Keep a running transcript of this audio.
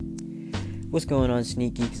What's going on,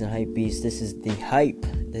 Sneak Geeks and Hype Beasts? This is The Hype.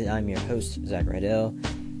 I'm your host, Zach Rydell,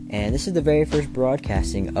 and this is the very first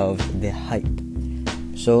broadcasting of The Hype.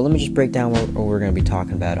 So let me just break down what we're going to be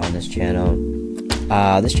talking about on this channel.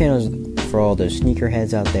 This channel is for all those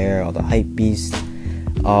sneakerheads out there, all the Hype Beasts,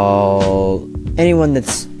 anyone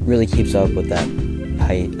that's really keeps up with that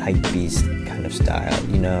Hype Beast kind of style,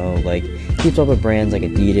 like keeps up with brands like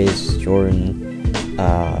Adidas, Jordan,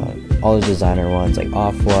 all the designer ones like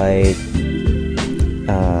Off-White,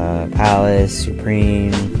 Palace,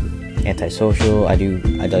 Supreme, Antisocial. I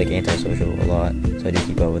like Antisocial a lot, so I do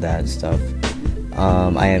keep up with that stuff.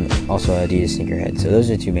 I am also an Adidas sneakerhead, so those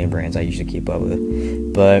are the two main brands I usually keep up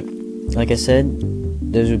with. But like I said,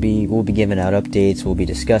 we'll be giving out updates. We'll be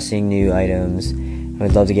discussing new items. I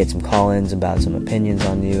would love to get some call-ins about some opinions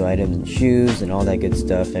on new items and shoes and all that good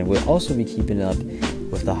stuff. And we'll also be keeping up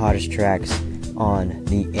with the hottest tracks on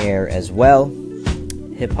the air as well.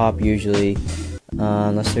 Hip-hop usually,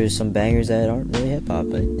 unless there's some bangers that aren't really hip-hop,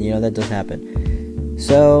 but that does happen.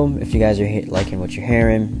 So if you guys are liking what you're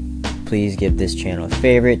hearing, please give this channel a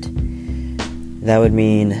favorite. That would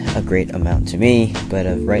mean a great amount to me. But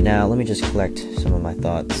right now, let me just collect some of my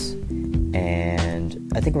thoughts,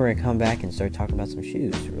 and I think we're gonna come back and start talking about some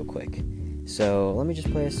shoes real quick. So let me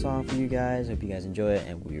just play a song for you guys. Hope you guys enjoy it,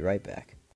 and we'll be right back.